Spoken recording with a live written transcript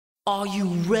Are you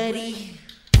ready?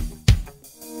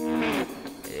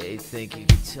 You think you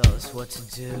could tell us what to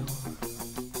do?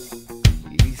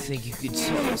 You think you could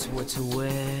tell us what to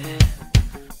wear?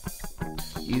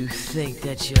 You think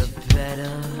that you're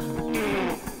better?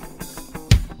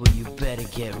 Well, you better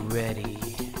get ready.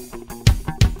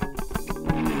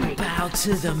 Bow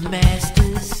to the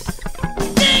masters.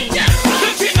 The king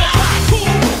of rock, who?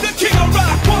 The king of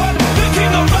rock, what? The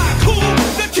king of rock, who?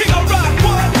 The king of rock,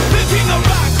 what? The king of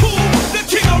rock, who? The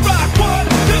king of rock, what?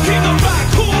 The king of rock,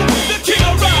 who? The king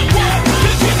of rock, what? The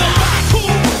king of rock, who?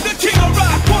 The king of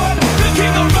rock, what? The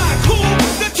king of rock, who?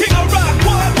 The king of rock,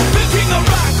 what? The king of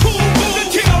rock, who? The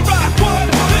king of rock, what?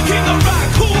 The king of rock,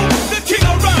 who? The king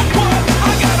of rock, what? I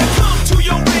gotta come to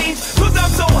your range, 'cause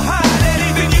I'm so high that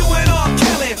even you and R.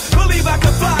 Kelly believe I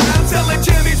can fly. I'm telling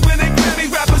Jimmy's winning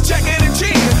Grammys, rappers checking and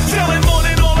cheering, selling more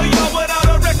than all of y'all without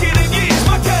a record in years.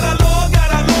 My catalog got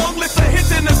a long list of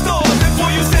hits in the stores.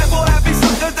 Before you sample happy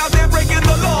suckers out there breaking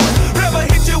the law, never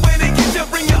hit you when it gets you,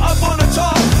 bring you up on the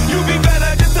chart. You be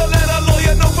better just to let a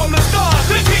lawyer know from the start.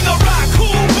 The king of rock, who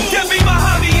can be my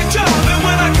hobby and job, and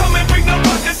when I come and bring the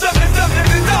rock, it's something is up.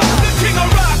 The king of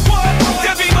rock, what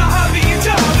can be my hobby and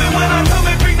job, and when I come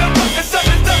and bring the rock, it's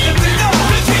something is up.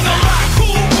 The king of rock, who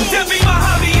can be my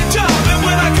hobby and job, and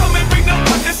when I come and bring the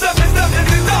rock, it's something is up.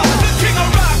 The king of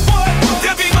rock, what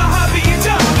can be my hobby and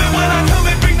job, and when I come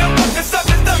and bring the rock, it's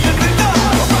something is up.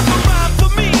 A rhyme for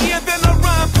me and then a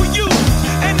rhyme for you,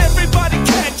 and everybody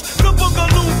catch the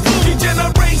boogaloo flu.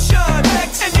 Generation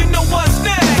X, and you know what's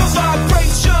next. The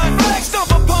vibration,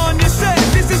 stomp upon your set.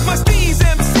 This is my Steez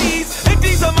MCs, and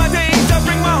these are my days. I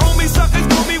bring my homies, suckers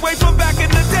know me way from back in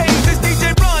the days. It's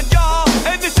DJ Run, y'all,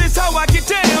 and this is how I get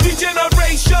down.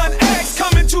 Generation X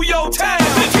coming to your town.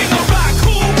 The king of rock,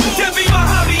 who can be my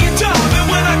hobby and job, and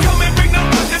when I come and bring the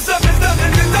rock, it's something is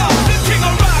up. The king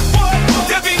of rock, what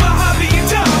can be my hobby and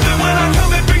job, and when I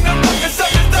come and bring the rock, it's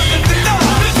something is up.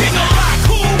 The king of rock,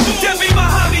 who can be my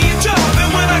hobby and job, and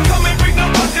when I come and bring the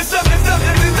rock, it's something is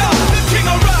up. The king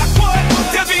of rock, what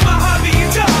can be my hobby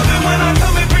and job, and when I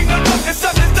come and bring the rock, it's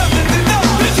something is up.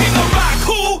 The king of rock,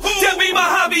 who can be my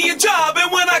hobby and job,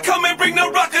 and when I come and bring the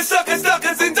rock, it's suckers,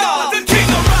 and dogs. The king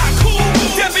of rock, who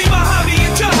can be my hobby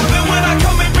and job, and when I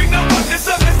come and bring the rock, it's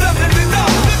suckers, and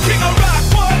dogs. The king of rock,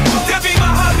 what can be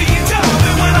my hobby and job,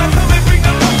 and when I come and bring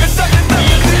the rock, it's suckers, and dogs.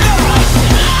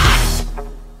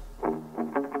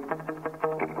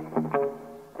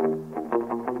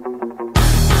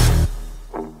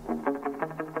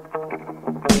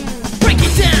 Break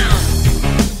it down.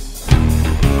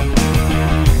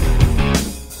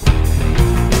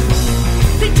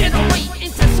 Degenerate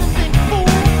into something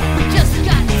fool. We just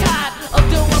got tired of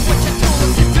doing what you told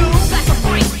us to do. That's a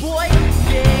break, boy.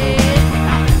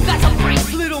 Yeah, that's a break,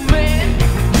 little man.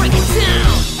 Break it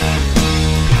down.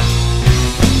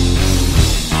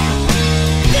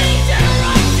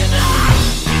 Degeneration.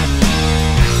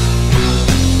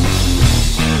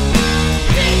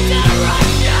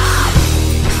 Degeneration.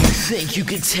 You think you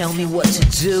can tell me what to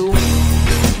do?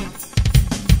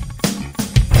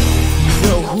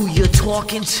 Know who you're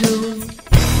talking to?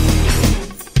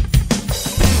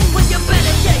 Well, you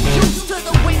better get used to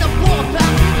the way the ball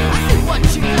bounces. I see what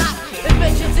you got,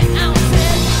 inventions and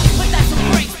ounces. But that's a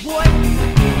break, boy.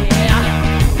 Yeah,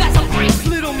 that's a break,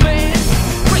 little man.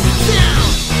 Break it down.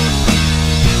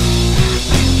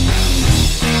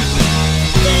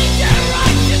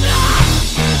 Degeneration.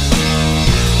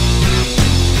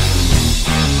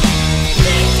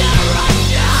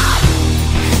 Degeneration.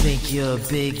 Think you're a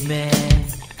big man?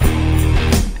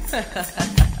 I'll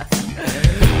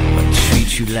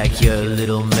treat you like you're a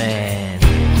little man.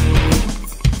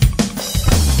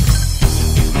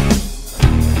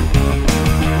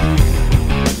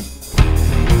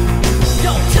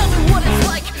 Yo, tell me what it's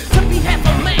like to be half a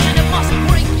man. It must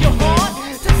break your heart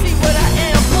to see what I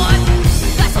am, but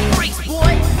that's a break,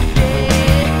 boy.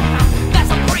 Yeah,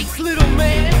 that's a break, little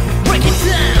man. Break it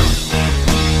down.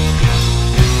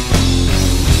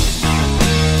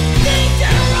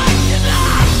 Degeneration.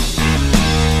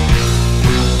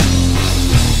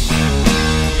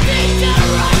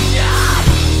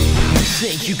 You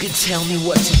think you can tell me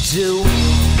what to do?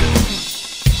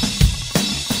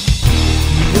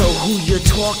 You know who you're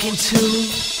talking to?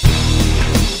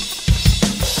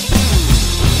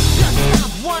 Just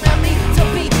stop wanting me to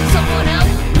be someone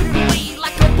else. Read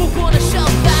like a book on a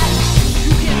shelf.